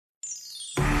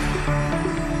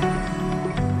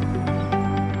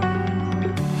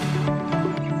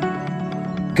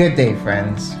Good day,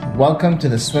 friends. Welcome to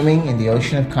the Swimming in the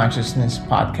Ocean of Consciousness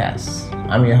podcast.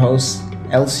 I'm your host,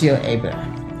 Elcio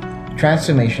Abraham,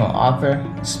 transformational author,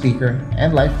 speaker,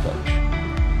 and life coach.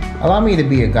 Allow me to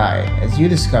be your guide as you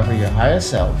discover your higher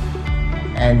self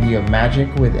and your magic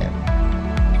within.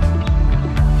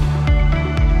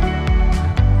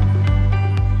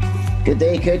 Good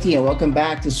day, Kirti, and welcome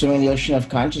back to Swimming in the Ocean of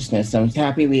Consciousness. I'm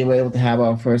happy we were able to have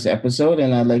our first episode,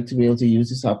 and I'd like to be able to use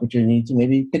this opportunity to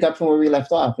maybe pick up from where we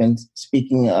left off. And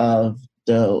speaking of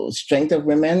the strength of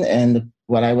women, and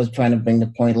what I was trying to bring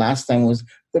the point last time was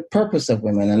the purpose of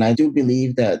women. And I do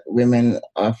believe that women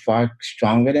are far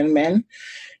stronger than men.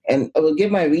 And I will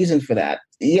give my reason for that.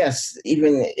 Yes,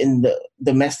 even in the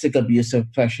domestic abuse of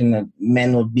oppression,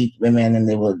 men will beat women and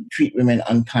they will treat women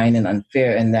unkind and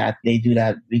unfair, and that they do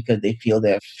that because they feel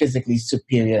they're physically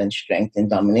superior in strength and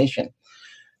domination.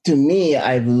 To me,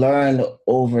 I've learned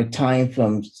over time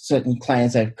from certain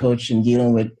clients I've coached in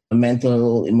dealing with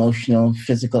mental, emotional,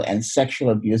 physical, and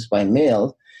sexual abuse by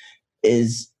males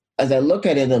is, as I look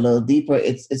at it a little deeper,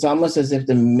 it's almost as if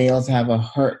the males have a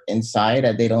hurt inside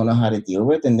that they don't know how to deal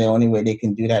with, and the only way they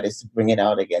can do that is to bring it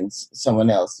out against someone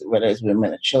else, whether it's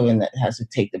women or children, that has to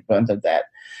take the brunt of that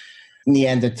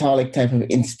Neanderthalic type of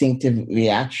instinctive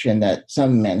reaction that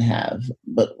some men have.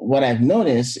 But what I've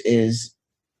noticed is,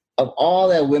 of all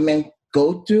that women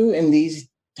go through in these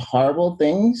horrible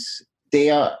things,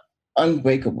 they are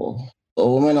unbreakable. A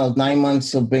woman of 9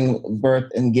 months will bring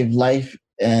birth and give life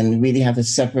and really have to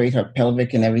separate her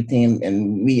pelvic and everything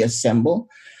and reassemble.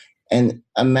 And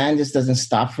a man just doesn't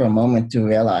stop for a moment to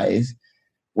realize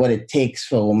what it takes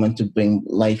for a woman to bring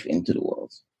life into the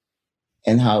world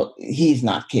and how he's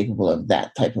not capable of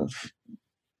that type of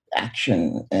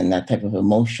action and that type of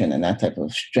emotion and that type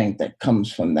of strength that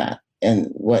comes from that. And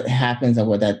what happens and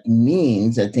what that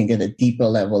means, I think, at a deeper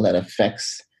level that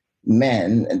affects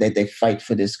men and that they fight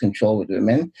for this control with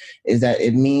women, is that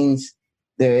it means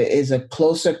there is a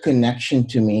closer connection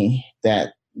to me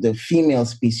that the female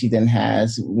species then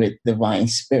has with divine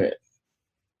spirit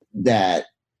that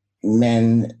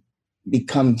men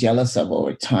become jealous of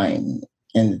over time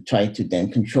and try to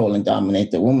then control and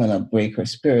dominate the woman or break her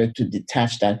spirit to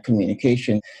detach that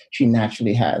communication she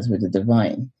naturally has with the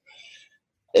divine.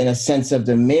 In a sense of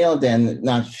the male then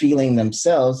not feeling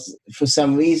themselves, for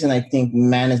some reason, I think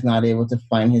man is not able to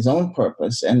find his own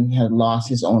purpose and has lost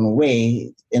his own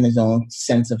way in his own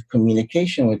sense of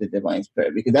communication with the divine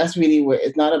spirit. Because that's really where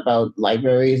it's not about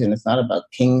libraries and it's not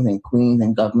about kings and queens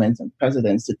and governments and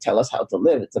presidents to tell us how to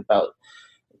live. It's about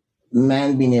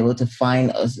man being able to find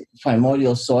a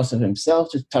primordial source of himself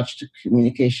to touch the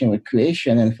communication with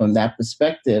creation. And from that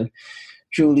perspective,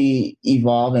 truly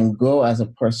evolve and grow as a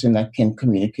person that can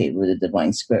communicate with the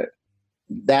divine spirit.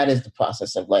 That is the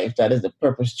process of life. That is the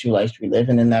purpose to life we live.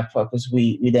 And in that purpose,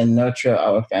 we then nurture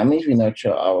our families, we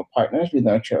nurture our partners, we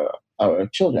nurture our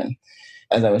children.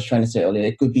 As I was trying to say earlier,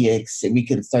 it could be we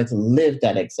could start to live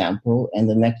that example, and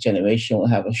the next generation will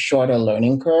have a shorter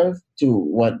learning curve to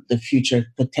what the future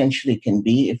potentially can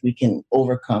be if we can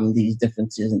overcome these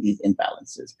differences and these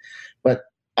imbalances. But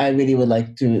I really would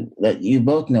like to let you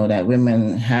both know that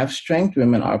women have strength,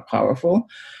 women are powerful.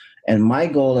 And my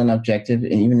goal and objective,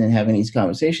 and even in having these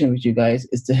conversations with you guys,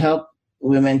 is to help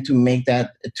women to make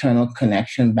that eternal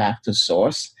connection back to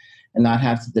source and not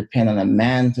have to depend on a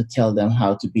man to tell them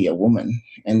how to be a woman.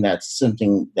 And that's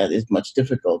something that is much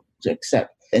difficult to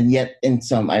accept. And yet, in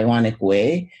some ironic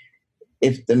way,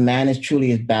 if the man is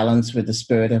truly balanced with the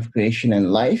spirit of creation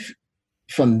and life,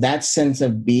 from that sense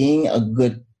of being a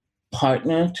good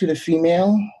partner to the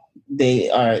female, they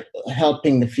are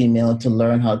helping the female to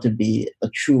learn how to be a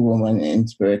true woman in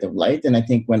spirit of light. And I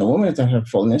think when a woman is at her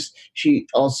fullness, she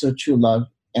also, through love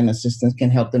and assistance, can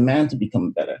help the man to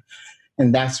become better.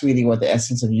 And that's really what the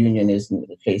essence of union is in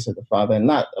the face of the Father, and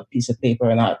not a piece of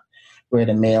paper, not where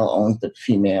the male owns the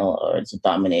female or it's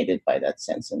dominated by that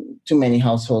sense. And too many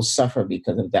households suffer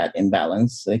because of that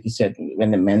imbalance. Like you said,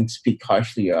 when the men speak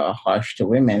harshly or are harsh to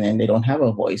women and they don't have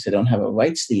a voice, they don't have a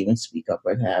rights to even speak up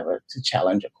or to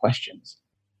challenge or questions.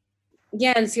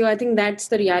 Yeah, Elcio, I think that's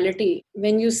the reality.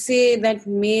 When you say that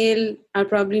male are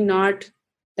probably not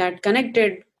that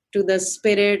connected to the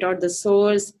spirit or the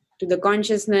source, to the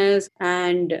consciousness,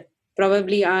 and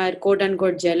probably are quote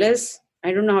unquote jealous,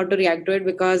 I don't know how to react to it,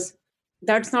 because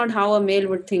that's not how a male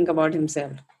would think about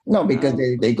himself. No, because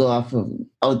they go off of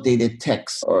outdated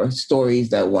texts or stories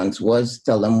that once was,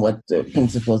 tell them what the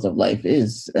principles of life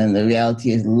is. And the reality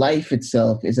is life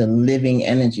itself is a living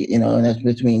energy, and that's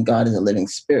between God is a living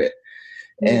spirit.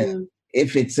 And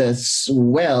if it's a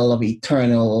well of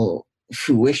eternal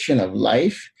fruition of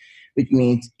life, which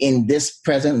means in this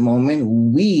present moment,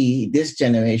 we, this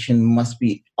generation, must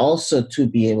be also to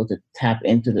be able to tap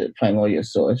into the primordial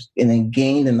source and then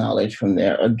gain the knowledge from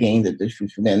there or gain the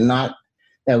truth from there. Not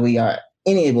that we are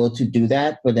unable to do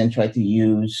that, but then try to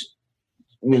use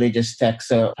religious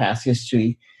texts or past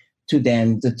history to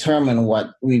then determine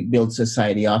what we build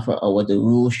society off of or what the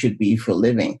rules should be for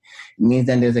living. It means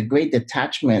then there's a great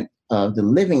detachment of the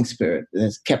living spirit that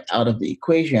is kept out of the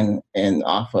equation and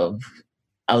off of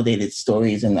outdated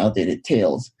stories and outdated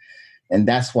tales. And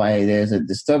that's why there's a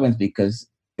disturbance, because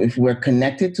if we're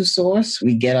connected to source,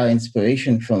 we get our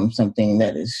inspiration from something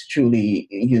that is truly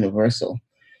universal.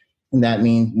 And that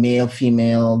means male,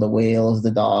 female, the whales,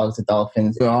 the dogs, the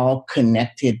dolphins, we're all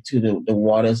connected to the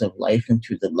waters of life and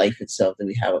to the life itself that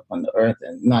we have upon the earth,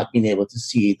 and not being able to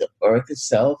see the earth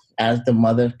itself as the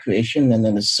mother of creation and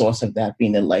then the source of that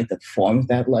being the light that forms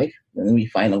that life. And then we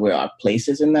find out where our place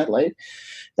is in that life.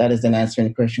 That is then answering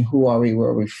the question, who are we, where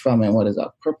are we from, and what is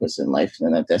our purpose in life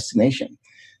and our destination?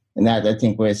 And that, I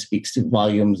think, where it speaks to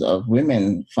volumes of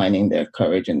women finding their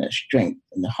courage and their strength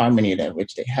and the harmony that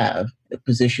which they have, the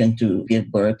position to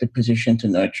give birth, the position to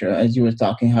nurture. As you were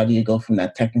talking, how do you go from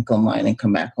that technical mind and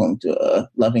come back home to a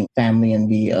loving family and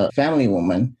be a family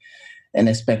woman and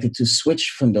expected to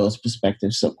switch from those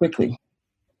perspectives so quickly?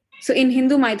 So in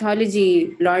Hindu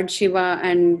mythology, Lord Shiva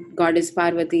and Goddess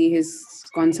Parvati, his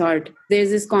consort,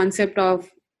 there's this concept of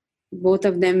both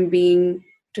of them being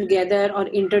together or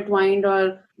intertwined,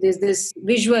 or there's this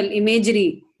visual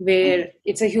imagery where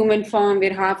it's a human form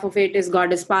where half of it is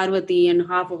Goddess Parvati and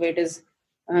half of it is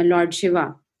Lord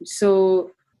Shiva.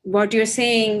 So what you're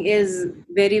saying is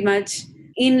very much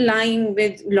in line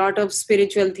with a lot of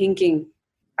spiritual thinking.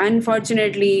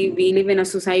 Unfortunately, we live in a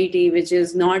society which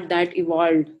is not that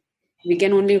evolved. We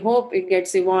can only hope it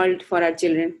gets evolved for our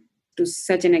children to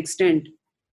such an extent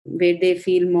where they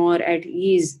feel more at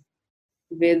ease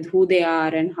with who they are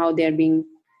and how they're being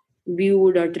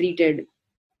viewed or treated.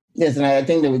 Yes, and I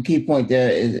think the key point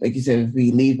there is, like you said, if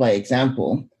we lead by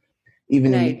example,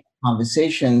 even in the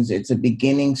conversations, it's a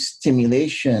beginning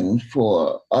stimulation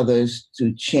for others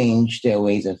to change their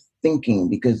ways of thinking,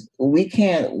 because we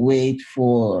can't wait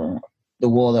for the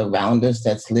world around us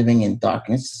that's living in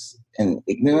darkness and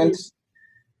ignorance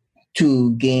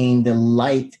to gain the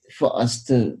light for us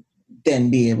to then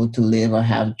be able to live or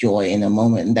have joy in a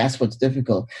moment. And that's what's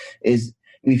difficult, is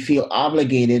we feel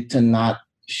obligated to not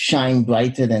shine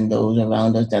brighter than those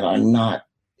around us that are not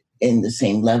in the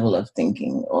same level of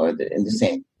thinking or in the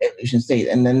same evolution state.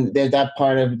 And then there's that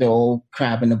part of the old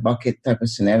crab in the bucket type of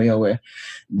scenario where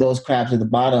those crabs at the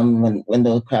bottom, when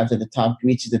those crabs at the top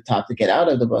reaches the top to get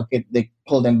out of the bucket, they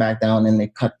pull them back down and they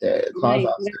cut their claws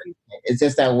off. It's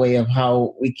just that way of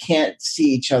how we can't see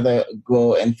each other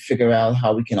grow and figure out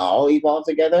how we can all evolve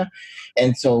together.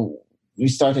 And so we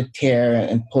start to tear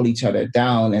and pull each other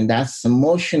down. And that's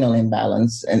emotional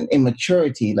imbalance and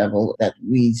immaturity level that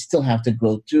we still have to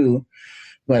grow through.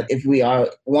 But if we are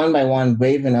one by one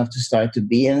brave enough to start to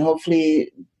be, and hopefully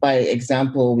by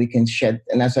example, we can shed,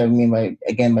 and that's what I mean by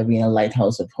being a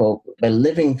lighthouse of hope, by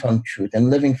living from truth and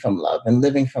living from love and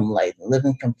living from light and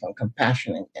living from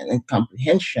compassion and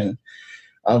comprehension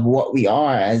of what we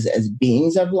are as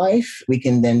beings of life, we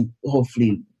can then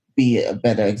hopefully be a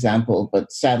better example.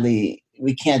 But sadly,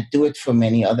 we can't do it for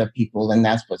many other people. And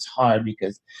that's what's hard,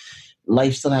 because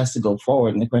life still has to go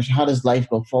forward. And the question, how does life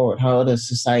go forward? How does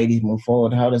societies move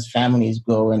forward? How does families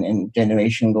grow and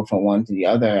generation go from one to the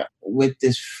other with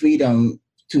this freedom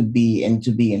to be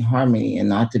in harmony and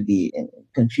not to be in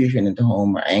confusion in the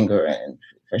home or anger and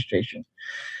frustration?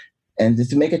 And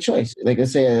just to make a choice. Like I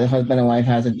say, a husband and wife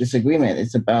has a disagreement.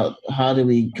 It's about how do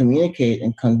we communicate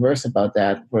and converse about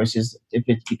that, versus if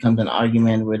it becomes an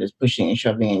argument where there's pushing and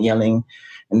shoving and yelling,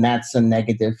 and that's a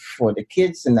negative for the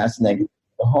kids and that's negative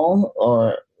for the home.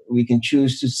 Or we can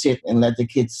choose to sit and let the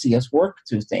kids see us work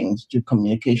through things, through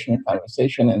communication and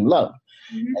conversation and love.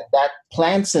 Mm-hmm. And that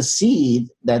plants a seed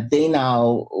that they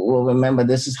now will remember,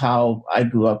 this is how I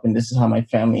grew up and this is how my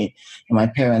family and my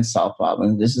parents solved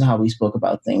problems. This is how we spoke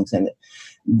about things. And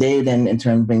they then in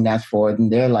turn bring that forward in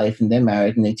their life and their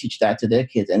marriage, and they teach that to their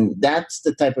kids. And that's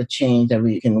the type of change that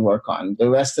we can work on. The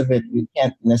rest of it, we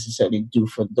can't necessarily do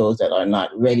for those that are not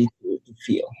ready to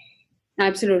feel.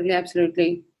 Absolutely,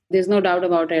 absolutely. There's no doubt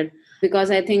about it. Because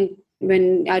I think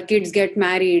when our kids get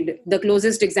married, the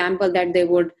closest example that they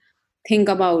would think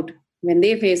about when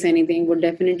they face anything would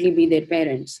definitely be their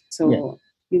parents. So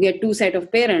you get two set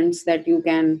of parents that you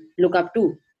can look up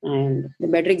to, and the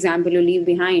better example you leave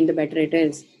behind, the better it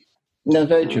is. No,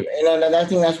 very true. And I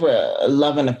think that's where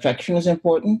love and affection is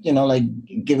important. Like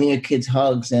giving your kids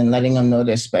hugs and letting them know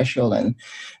they're special and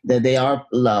that they are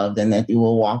loved and that you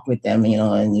will walk with them,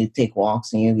 and you take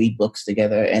walks and you read books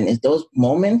together. And it's those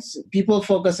moments, people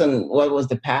focus on what was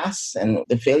the past and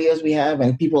the failures we have,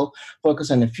 and people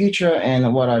focus on the future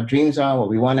and what our dreams are, what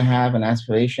we want to have and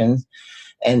aspirations.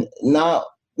 And not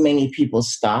many people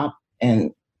stop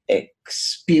and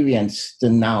experience the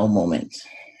now moment,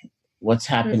 what's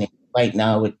happening right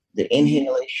now with the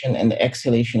inhalation and the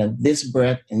exhalation of this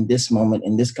breath in this moment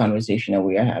in this conversation that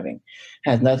we are having.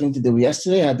 Has nothing to do with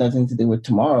yesterday, has nothing to do with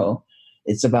tomorrow.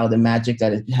 It's about the magic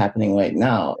that is happening right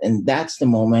now. And that's the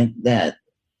moment that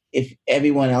if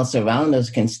everyone else around us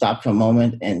can stop for a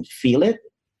moment and feel it,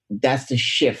 that's the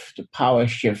shift, the power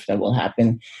shift that will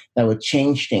happen, that will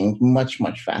change things much,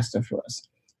 much faster for us.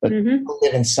 But people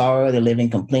live in sorrow, they live in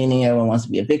complaining, everyone wants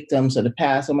to be a victim. So the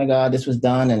past, oh my God, this was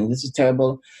done and this is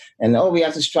terrible. And we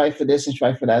have to strive for this and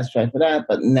strive for that, strive for that,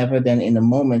 but never then in the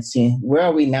moment seeing where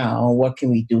are we now? What can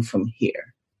we do from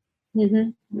here?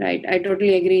 Right. I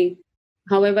totally agree.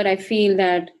 However, I feel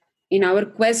that in our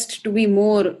quest to be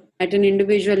more at an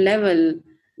individual level,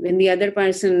 when the other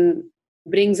person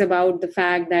brings about the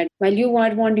fact that while you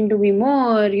are wanting to be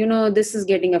more, this is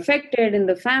getting affected in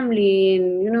the family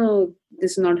and,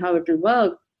 this is not how it will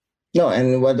work. No,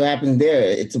 and what happens there,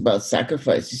 it's about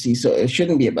sacrifice, you see, so it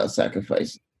shouldn't be about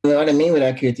sacrifice. What I mean with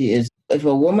that, Kirti, is if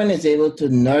a woman is able to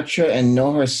nurture and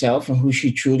know herself and who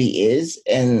she truly is,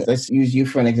 and let's use you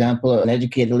for an example, an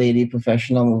educated lady,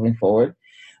 professional moving forward,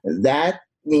 that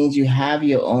means you have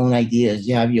your own ideas,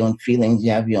 you have your own feelings, you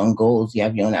have your own goals, you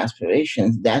have your own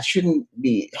aspirations. That shouldn't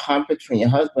be hampered from your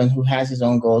husband who has his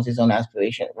own goals, his own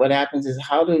aspirations. What happens is,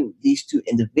 how do these two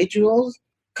individuals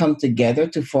come together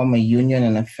to form a union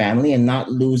and a family and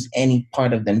not lose any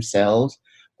part of themselves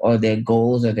or their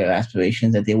goals or their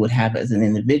aspirations that they would have as an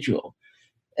individual?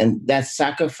 And that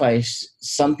sacrifice,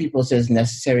 some people say it's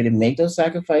necessary to make those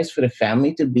sacrifices for the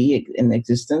family to be in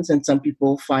existence. And some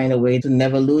people find a way to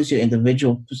never lose your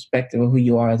individual perspective of who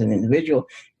you are as an individual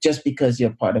just because you're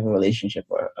part of a relationship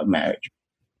or a marriage.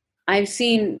 I've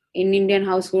seen in Indian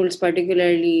households,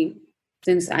 particularly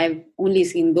since I've only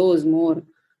seen those more,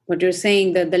 what you're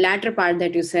saying, that the latter part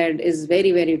that you said is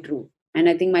very, very true. And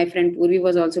I think my friend Purvi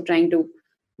was also trying to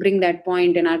bring that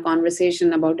point in our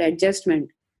conversation about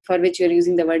adjustment, for which you're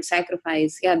using the word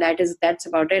sacrifice. Yeah, that's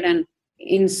about it. And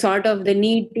in sort of the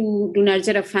need to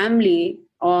nurture a family,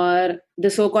 or the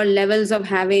so-called levels of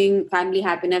having family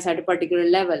happiness at a particular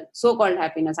level, so-called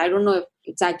happiness. I don't know if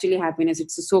it's actually happiness.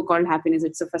 It's a so-called happiness.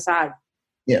 It's a facade.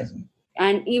 Yes.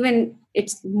 And even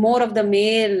it's more of the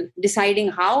male deciding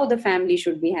how the family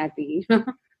should be happy.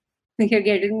 You're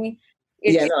getting me?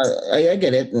 I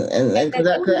get it. And for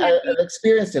that, I've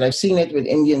experienced it. I've seen it with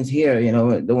Indians here,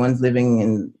 the ones living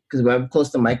in, because we're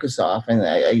close to Microsoft and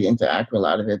I interact with a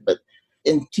lot of it. But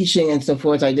in teaching and so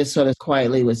forth, I just sort of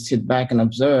quietly would sit back and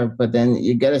observe. But then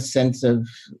you get a sense of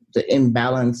the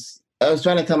imbalance. I was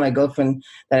trying to tell my girlfriend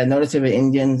that I noticed it with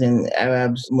Indians and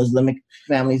Arabs, Muslimic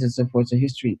families and so forth, so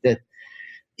history, that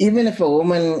even if a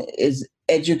woman is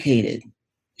educated,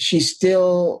 she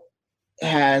still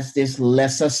has this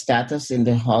lesser status in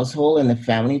the household and the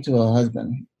family to her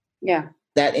husband. Yeah.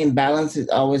 That imbalance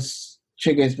always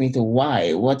triggers me to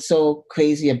why. What's so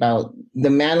crazy about the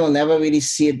man will never really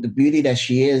see the beauty that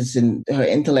she is in her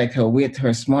intellect, her wit,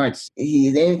 her smarts.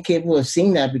 He's incapable of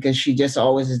seeing that because she just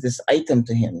always is this item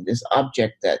to him, this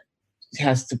object that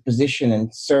has to position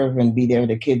and serve and be there with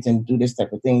the kids and do this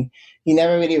type of thing. He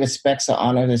never really respects or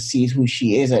honors or sees who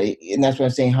she is. And that's what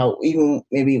I'm saying, how even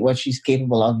maybe what she's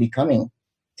capable of becoming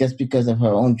just because of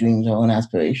her own dreams, her own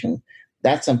aspirations,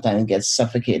 that sometimes gets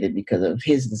suffocated because of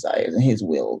his desires and his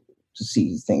will to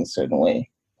see things a certain way.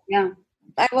 Yeah.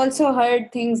 I've also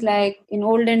heard things like in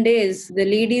olden days, the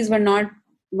ladies were not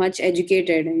much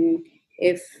educated. I mean,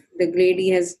 if the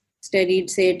lady has studied,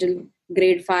 say, till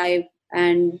grade 5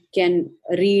 and can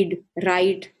read,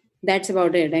 write, that's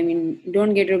about it. I mean,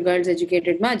 don't get your girls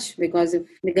educated much, because if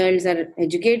the girls are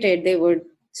educated, they would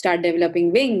start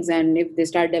developing wings. And if they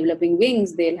start developing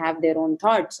wings, they'll have their own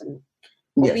thoughts and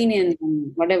opinions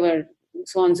and whatever,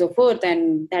 so on and so forth.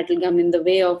 And that will come in the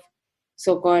way of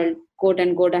so-called quote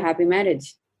unquote a happy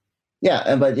marriage.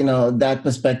 Yeah, but that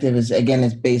perspective is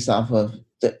based off of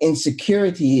the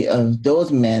insecurity of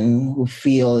those men who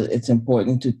feel it's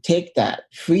important to take that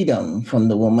freedom from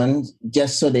the woman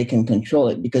just so they can control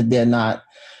it, because they're not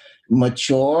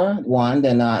mature. One,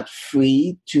 they're not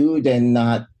free. Two, they're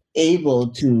not able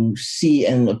to see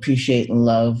and appreciate and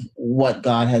love what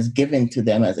God has given to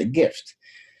them as a gift.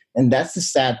 And that's the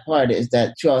sad part, is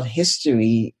that throughout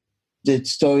history, the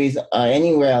stories are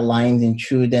anywhere aligned and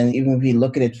true, then even if we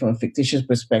look at it from a fictitious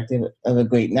perspective of a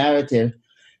great narrative,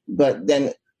 but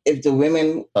then if the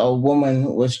woman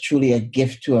was truly a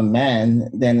gift to a man,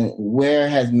 then where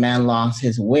has man lost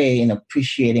his way in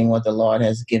appreciating what the Lord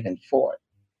has given forth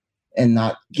and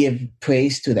not give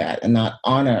praise to that and not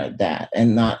honor that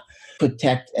and not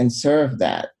protect and serve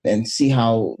that and see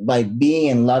how by being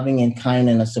and loving and kind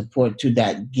and a support to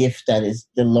that gift that is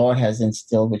the Lord has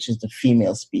instilled, which is the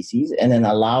female species, and then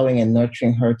allowing and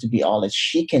nurturing her to be all that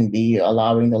she can be,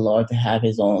 allowing the Lord to have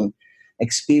his own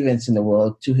experience in the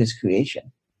world to his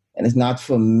creation. And it's not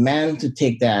for man to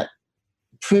take that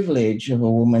privilege of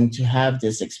a woman to have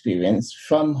this experience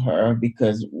from her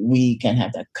because we can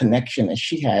have that connection as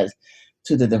she has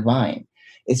to the divine.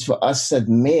 It's for us as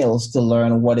males to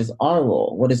learn what is our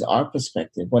role, what is our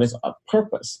perspective, what is our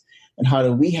purpose, and how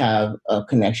do we have a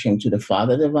connection to the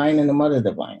Father divine and the Mother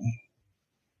divine.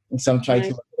 And some try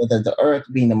to look at the earth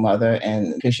being the mother,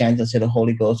 and Christianity will say the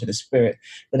Holy Ghost or the Spirit,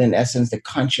 but in essence, the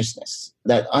consciousness,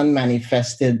 that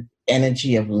unmanifested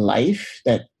energy of life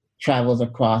that travels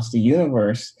across the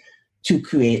universe to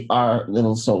create our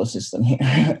little solar system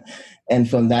here. And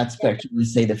from that spectrum, we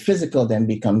say the physical then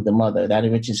becomes the mother, that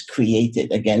which is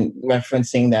created. Again,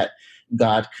 referencing that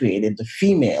God created the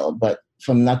female, but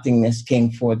from nothingness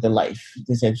came forth the life.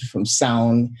 This is from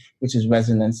sound, which is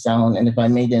resonant sound. And if I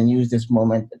may then use this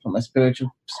moment from a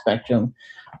spiritual spectrum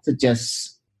to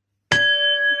just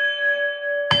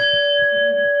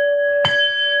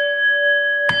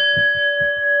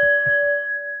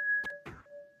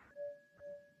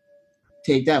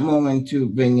take that moment to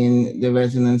bring in the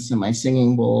resonance in my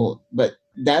singing bowl. But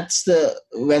that's the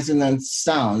resonance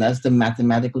sound. That's the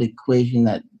mathematical equation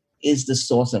that is the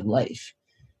source of life.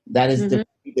 That is the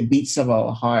beats of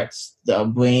our hearts. The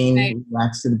brain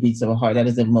reacts to the beats of our heart. That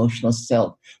is the emotional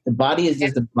self. The body is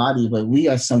just the body, but we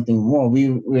are something more.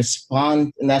 We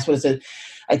respond, and that's what it says.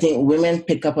 I think women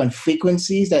pick up on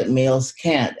frequencies that males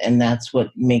can't, and that's what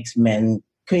makes men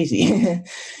crazy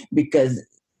because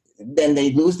then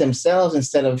they lose themselves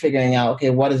instead of figuring out,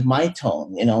 okay, what is my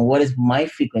tone? What is my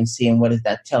frequency and what does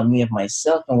that tell me of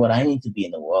myself and what I need to be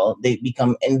in the world? They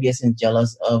become envious and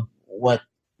jealous of what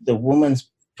the woman's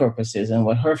purpose is and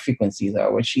what her frequencies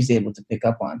are, what she's able to pick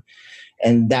up on.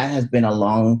 And that has been a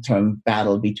long-term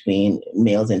battle between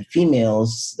males and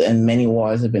females, and many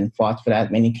wars have been fought for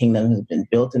that. Many kingdoms have been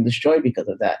built and destroyed because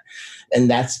of that. And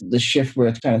that's the shift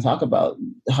we're trying to talk about.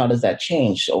 How does that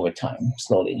change over time,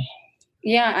 slowly?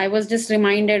 Yeah, I was just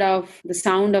reminded of the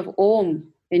sound of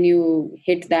Om when you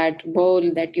hit that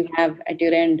bowl that you have at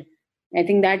your end. I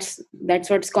think that's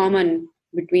what's common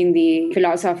between the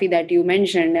philosophy that you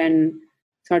mentioned and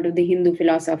sort of the Hindu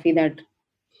philosophy that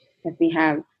we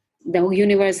have. The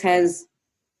universe has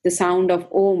the sound of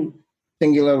Om.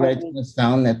 Singular resonant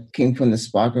sound that came from the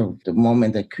spark of the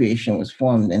moment that creation was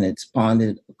formed, and it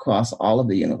spawned across all of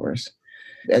the universe.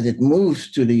 As it moves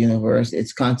through the universe,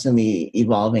 it's constantly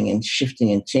evolving and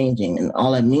shifting and changing. And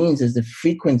all it means is the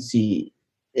frequency,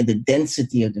 the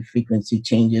density of the frequency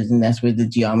changes. And that's where the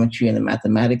geometry and the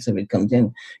mathematics of it comes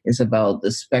in. It's about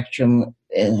the spectrum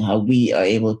and how we are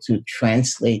able to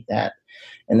translate that.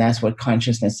 And that's what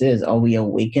consciousness is. Are we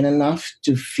awakened enough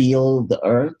to feel the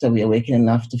earth? Are we awakened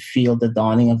enough to feel the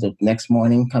dawning of the next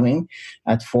morning coming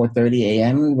at 4:30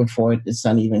 a.m. before the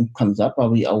sun even comes up? Are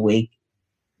we awake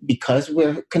because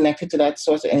we're connected to that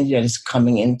source of energy that is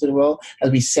coming into the world? As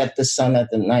we set the sun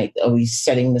at the night, are we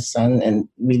setting the sun and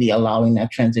really allowing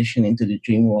that transition into the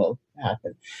dream world to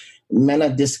happen? Men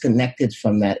are disconnected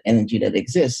from that energy that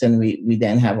exists, and we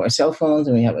then have our cell phones,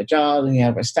 and we have our jobs, and we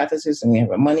have our statuses, and we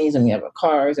have our monies, and we have our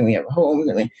cars, and we have our homes.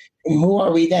 And who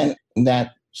are we then?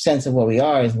 That sense of what we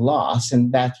are is lost,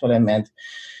 and that's what I meant.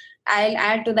 I'll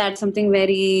add to that something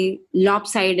very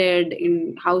lopsided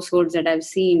in households that I've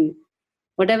seen.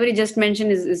 Whatever you just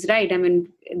mentioned is right. I mean,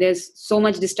 there's so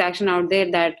much distraction out there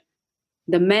that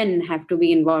the men have to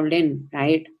be involved in,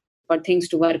 right, for things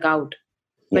to work out.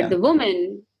 But the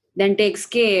woman then takes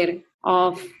care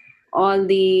of all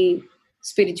the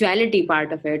spirituality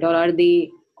part of it, or all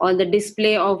the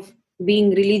display of being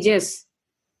religious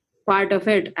part of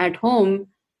it at home,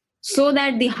 so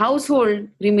that the household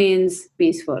remains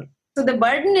peaceful. So the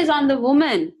burden is on the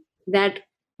woman that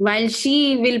while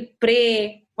she will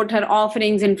pray, put her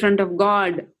offerings in front of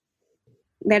God,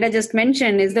 that I just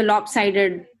mentioned is the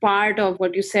lopsided part of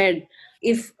what you said.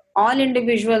 If all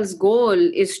individuals' goal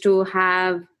is to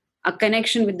have a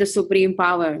connection with the supreme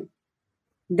power,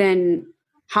 then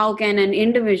how can an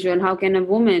individual, how can a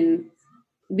woman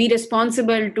be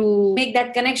responsible to make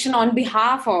that connection on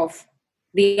behalf of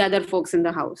the other folks in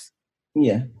the house?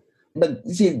 Yeah. But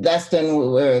see, that's then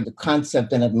where the concept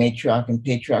then of matriarch and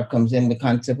patriarch comes in, the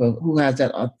concept of who has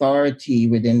that authority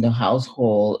within the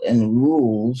household and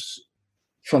rules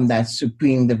from that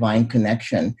supreme divine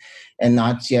connection, and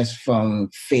not just from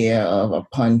fear of a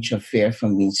punch or fear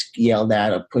from being yelled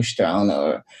at or pushed down.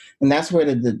 And that's where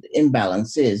the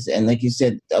imbalance is. And like you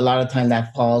said, a lot of time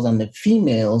that falls on the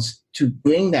females to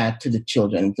bring that to the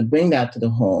children, to bring that to the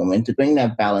home, and to bring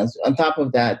that balance. On top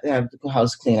of that, to have the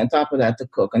house clean. On top of that, to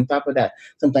cook. On top of that,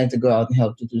 sometimes to go out and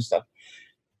help to do stuff.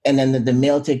 And then the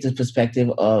male takes the perspective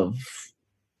of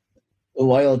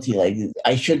loyalty, like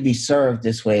I should be served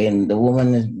this way, and the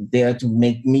woman is there to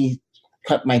make me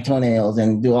cut my toenails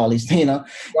and do all these things.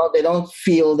 Well, they don't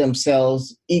feel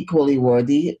themselves equally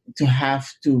worthy to have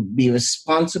to be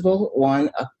responsible,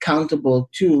 one, accountable,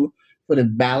 two, for the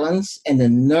balance and the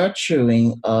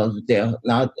nurturing of their,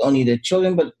 not only the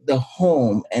children but the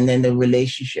home, and then the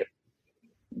relationship.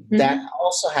 That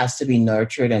also has to be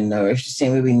nurtured and nourished the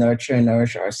same way we nurture and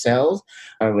nourish ourselves,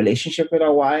 our relationship with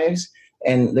our wives,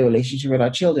 and the relationship with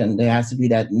our children. There has to be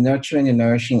that nurturing and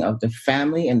nourishing of the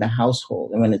family and the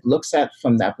household. And when it looks at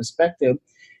from that perspective,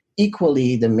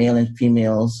 equally the male and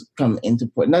females come into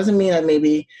play. It doesn't mean that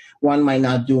maybe one might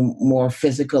not do more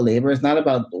physical labor. It's not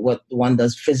about what one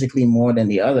does physically more than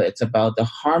the other. It's about the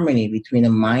harmony between the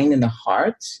mind and the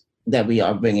heart that we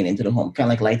are bringing into the home, kind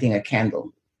of like lighting a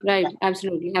candle. Right,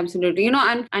 absolutely, absolutely.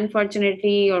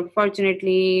 Unfortunately or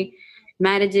fortunately,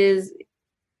 marriages,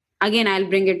 again, I'll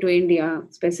bring it to India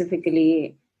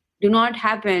specifically, do not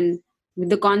happen with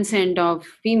the consent of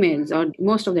females, or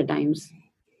most of the times.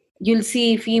 You'll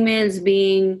see girls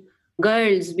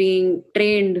being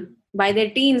trained by their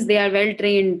teens, they are well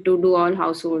trained to do all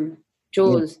household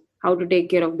chores, how to take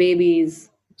care of babies,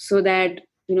 so that,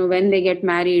 when they get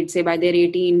married, say by their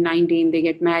 18, 19, they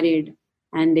get married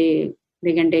and they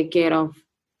can take care of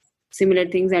similar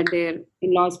things at their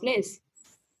in-laws' place.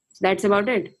 So that's about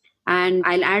it. And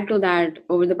I'll add to that,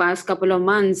 over the past couple of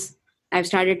months, I've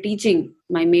started teaching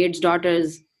my maid's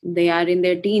daughters. They are in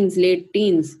their teens, late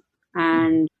teens,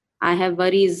 and I have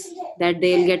worries that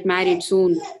they'll get married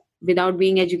soon without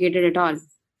being educated at all.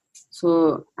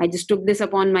 So I just took this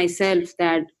upon myself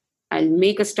that I'll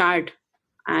make a start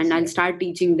and I'll start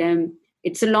teaching them.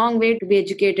 It's a long way to be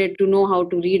educated, to know how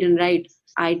to read and write.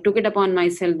 I took it upon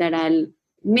myself that I'll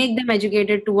make them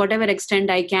educated to whatever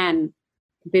extent I can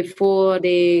before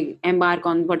they embark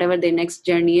on whatever their next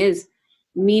journey is.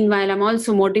 Meanwhile, I'm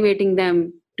also motivating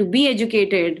them to be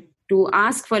educated, to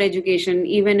ask for education,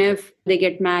 even if they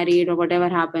get married or whatever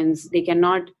happens, they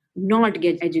cannot not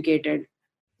get educated.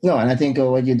 No, and I think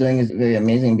what you're doing is very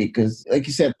amazing because, like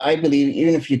you said, I believe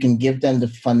even if you can give them the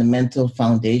fundamental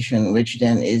foundation, which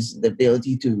then is the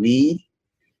ability to read,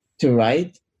 to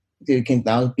write, they can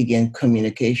now begin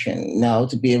communication. Now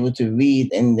to be able to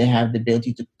read and they have the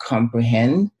ability to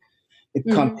comprehend. The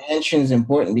comprehension is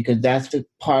important because that's the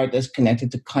part that's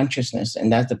connected to consciousness. And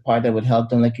that's the part that would help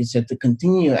them, like you said, to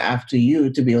continue after you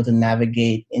to be able to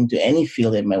navigate into any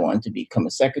field they might want to become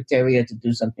a secretary or to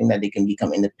do something that they can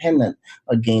become independent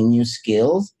or gain new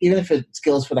skills, even if it's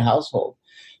skills for the household,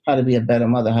 how to be a better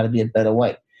mother, how to be a better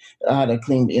wife, how to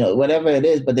clean, whatever it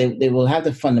is, but they will have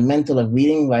the fundamental of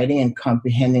reading, writing, and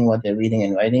comprehending what they're reading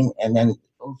and writing. And then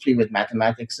hopefully with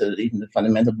mathematics, or even the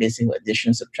fundamental basic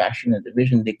addition, subtraction, and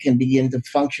division, they can begin to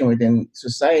function within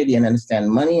society and understand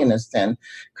money, understand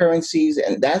currencies.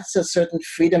 And that's a certain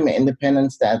freedom and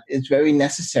independence that is very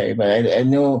necessary. But I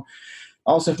know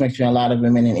also from experience, a lot of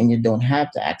women in India don't have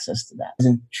the access to that.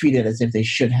 Isn't treated as if they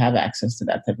should have access to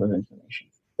that type of information,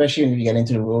 especially when you get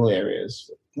into the rural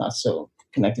areas, not so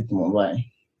connected to Mumbai.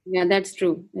 Yeah, that's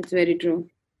true. That's very true.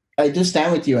 I do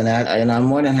stand with you on that, and I'm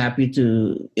more than happy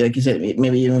to, like you said,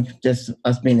 maybe even just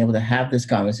us being able to have this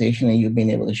conversation and you being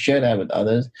able to share that with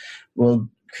others will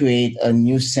create a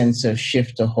new sense of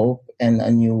shift of hope and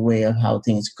a new way of how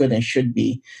things could and should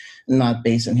be, not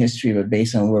based on history, but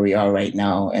based on where we are right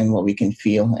now and what we can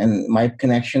feel. And my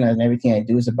connection and everything I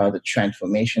do is about the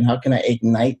transformation. How can I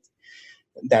ignite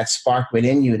that spark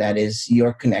within you that is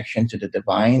your connection to the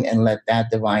divine, and let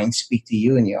that divine speak to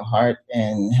you in your heart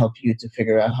and help you to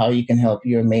figure out how you can help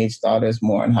your maid's daughters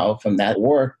more, and how from that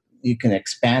work you can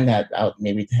expand that out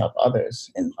maybe to help others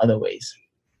in other ways.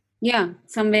 Yeah,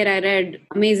 somewhere I read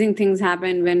amazing things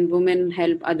happen when women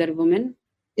help other women.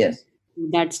 Yes.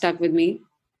 That stuck with me.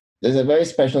 There's a very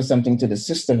special something to the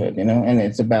sisterhood, and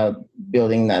it's about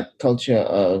building that culture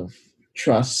of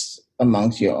trust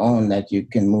amongst your own that you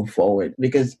can move forward,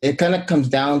 because it kind of comes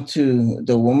down to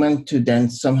the woman to then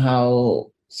somehow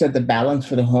set the balance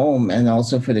for the home and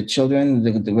also for the children,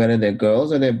 whether they're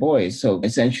girls or they're boys. So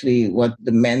essentially, what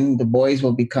the boys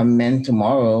will become men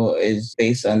tomorrow is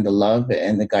based on the love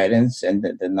and the guidance and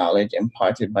the knowledge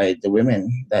imparted by the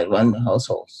women that run the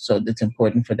household. So it's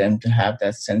important for them to have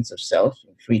that sense of self,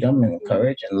 freedom, and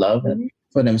courage and love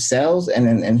for themselves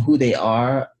and who they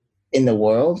are in the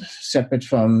world, separate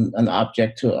from an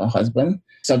object to a husband,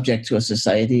 subject to a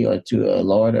society or to a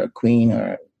lord or a queen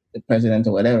or the president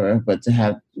or whatever, but to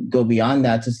have go beyond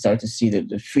that to start to see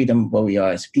the freedom of what we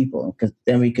are as people, because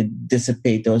then we could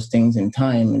dissipate those things in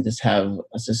time and just have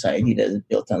a society that is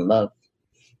built on love.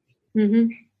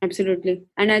 Absolutely.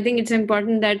 And I think it's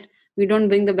important that we don't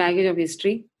bring the baggage of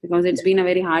history, because it's been a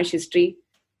very harsh history.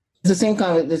 It's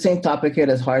the same topic here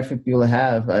that's hard for people to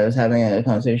have. I was having a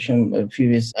conversation, a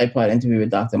previous iPod interview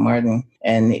with Dr. Martin,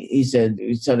 and he said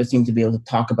we sort of seem to be able to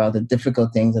talk about the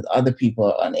difficult things that other people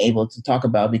are unable to talk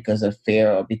about because of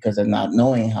fear or because of not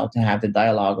knowing how to have the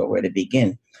dialogue or where to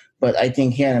begin. But I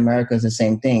think here in America is the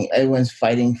same thing. Everyone's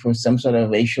fighting for some sort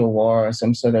of racial war or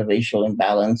some sort of racial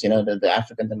imbalance. You know, the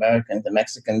African Americans, the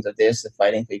Mexicans are this, they're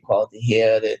fighting for equality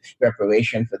here, the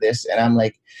reparation for this. And I'm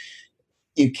like,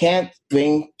 you can't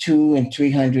bring 200 and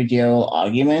 300-year-old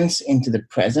arguments into the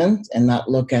present and not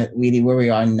look at really where we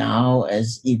are now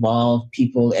as evolved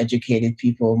people, educated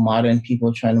people, modern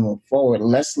people trying to move forward.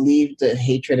 Let's leave the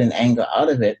hatred and anger out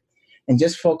of it and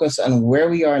just focus on where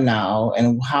we are now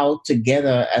and how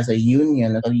together as a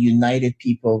union of united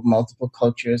people, multiple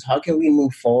cultures, how can we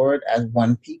move forward as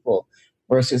one people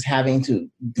versus having to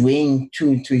bring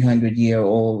 200 and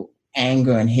 300-year-old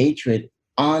anger and hatred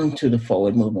onto the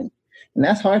forward movement. And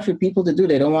that's hard for people to do.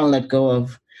 They don't want to let go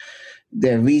of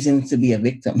their reasons to be a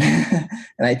victim. And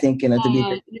I think,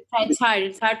 it's hard.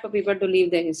 It's hard for people to leave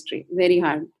their history. Very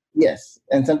hard. Yes.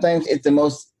 And sometimes it's the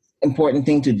most important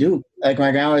thing to do. Like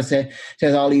my grandma said, she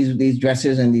has all these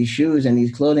dresses and these shoes and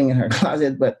these clothing in her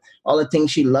closet, but all the things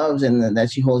she loves and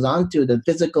that she holds on to, the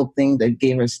physical thing that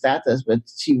gave her status, but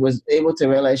she was able to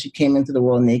realize she came into the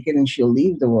world naked and she'll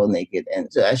leave the world naked.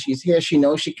 And so as she's here, she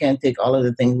knows she can't take all of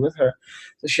the things with her.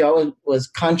 So she always was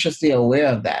consciously aware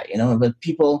of that, but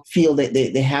people feel that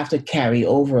they have to carry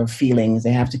over feelings.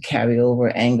 They have to carry over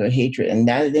anger, hatred. And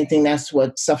they think that's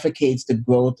what suffocates the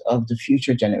growth of the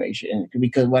future generation.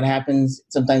 Because what happens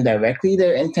sometimes directly,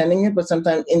 they're intending it, but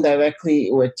sometimes indirectly,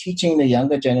 we're teaching the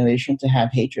younger generation to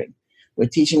have hatred. We're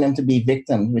teaching them to be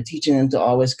victims. We're teaching them to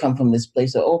always come from this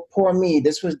place of, oh, poor me,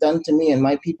 this was done to me and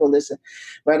my people listen,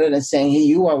 rather than saying, hey,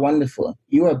 you are wonderful,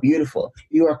 you are beautiful,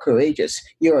 you are courageous,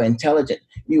 you are intelligent,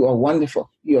 you are wonderful,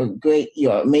 you are great,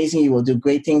 you are amazing, you will do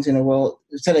great things in the world.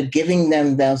 Instead of giving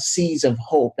them those seeds of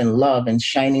hope and love and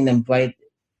shining them bright,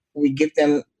 we give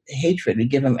them hatred, we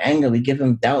give them anger, we give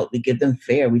them doubt, we give them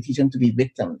fear, we teach them to be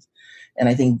victims. And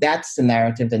I think that's the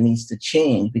narrative that needs to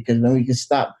change, because when we can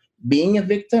stop being a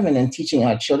victim and then teaching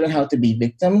our children how to be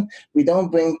victim, we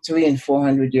don't bring 300 and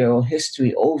 400-year-old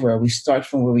history over. We start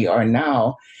from where we are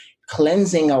now,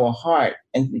 cleansing our heart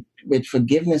and with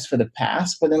forgiveness for the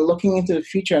past, but then looking into the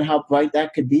future and how bright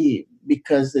that could be,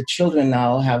 because the children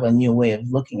now have a new way of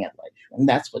looking at life. And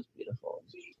that's what's beautiful.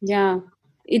 Yeah.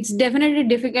 It's definitely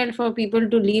difficult for people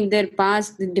to leave their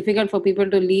past, difficult for people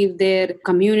to leave their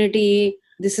community.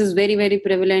 This is very, very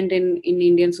prevalent in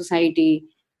Indian society.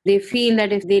 They feel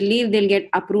that if they leave, they'll get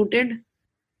uprooted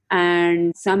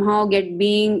and somehow get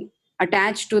being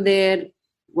attached to their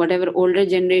whatever older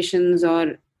generations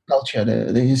or culture,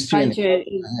 the history.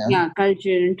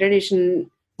 Culture and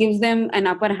tradition gives them an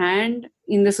upper hand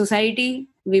in the society.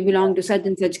 We belong to such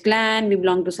and such clan, we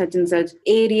belong to such and such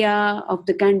area of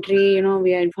the country,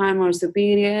 we are far more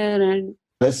superior. And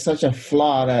there's such a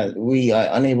flaw that we are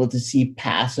unable to see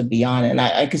past or beyond. And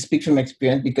I can speak from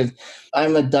experience because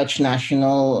I'm a Dutch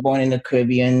national born in the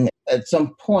Caribbean. At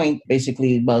some point,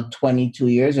 basically about 22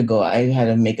 years ago, I had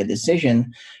to make a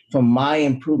decision for my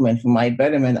improvement, for my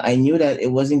betterment. I knew that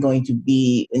it wasn't going to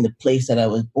be in the place that I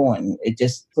was born. It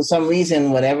just, for some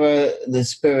reason, whatever the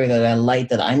spirit or that light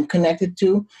that I'm connected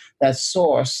to, that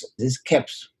source is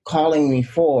kept calling me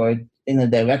forward in a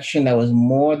direction that was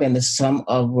more than the sum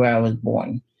of where I was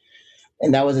born.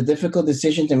 And that was a difficult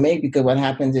decision to make, because what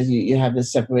happens is you have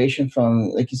this separation from,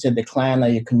 like you said, the clan or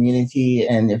your community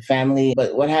and your family.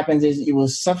 But what happens is you will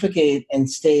suffocate and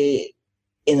stay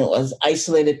in an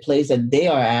isolated place that they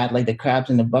are at, like the crabs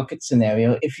in the bucket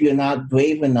scenario, if you're not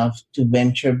brave enough to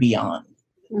venture beyond.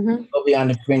 Mm-hmm. Go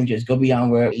beyond the fringes, go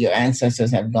beyond where your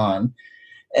ancestors have gone.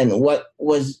 And what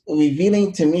was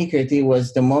revealing to me, Kirti,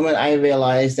 was the moment I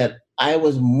realized that I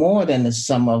was more than the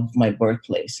sum of my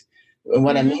birthplace. And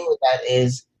what I mean with that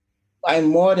is I'm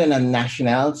more than a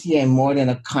nationality and more than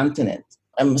a continent.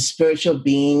 I'm a spiritual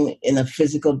being in a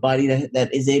physical body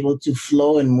that is able to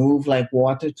flow and move like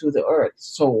water through the earth.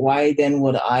 So why then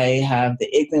would I have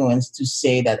the ignorance to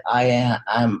say that I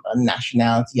am a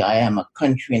nationality, I am a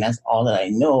country, and that's all that I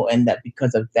know, and that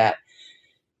because of that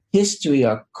history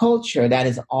or culture, that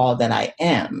is all that I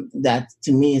am? That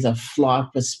to me is a flawed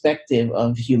perspective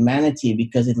of humanity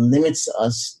because it limits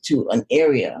us to an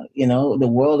area. The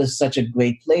world is such a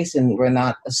great place, and we're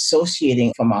not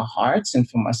associating from our hearts and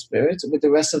from our spirits with the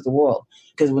rest of the world.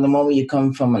 Because when the moment you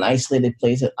come from an isolated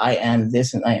place that I am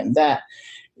this and I am that,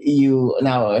 you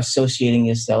now are associating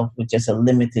yourself with just a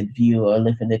limited view or a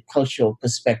limited cultural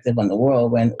perspective on the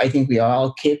world, when I think we are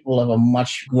all capable of a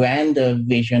much grander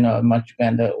vision or a much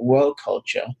grander world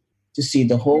culture to see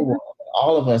the whole world,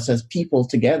 all of us as people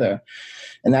together.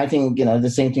 And I think, the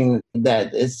same thing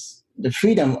that is the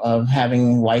freedom of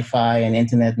having Wi-Fi and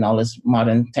internet and all this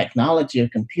modern technology or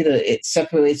computer, it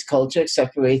separates culture, it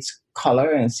separates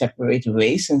color, and it separates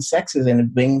race and sexes, and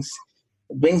it brings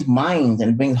minds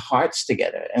and brings hearts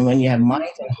together. And when you have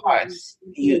minds and hearts,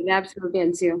 absolutely,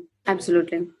 NCO.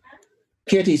 Absolutely.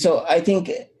 Kirti, so I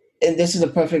think this is a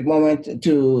perfect moment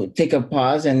to take a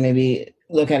pause and maybe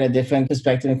look at a different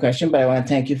perspective and question. But I want to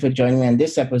thank you for joining me on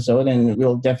this episode, and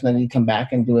we'll definitely come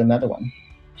back and do another one.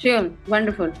 Sure.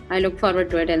 Wonderful. I look forward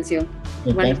to it, NCO.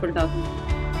 Okay. Wonderful talking.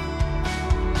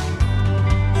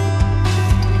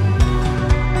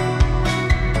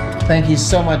 Thank you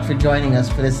so much for joining us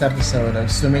for this episode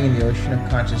of Swimming in the Ocean of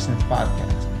Consciousness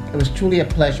podcast. It was truly a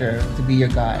pleasure to be your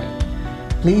guide.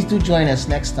 Please do join us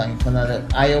next time for another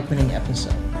eye-opening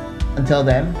episode. Until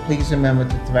then, please remember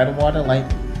to tread water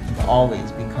lightly and to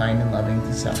always be kind and loving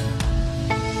to self.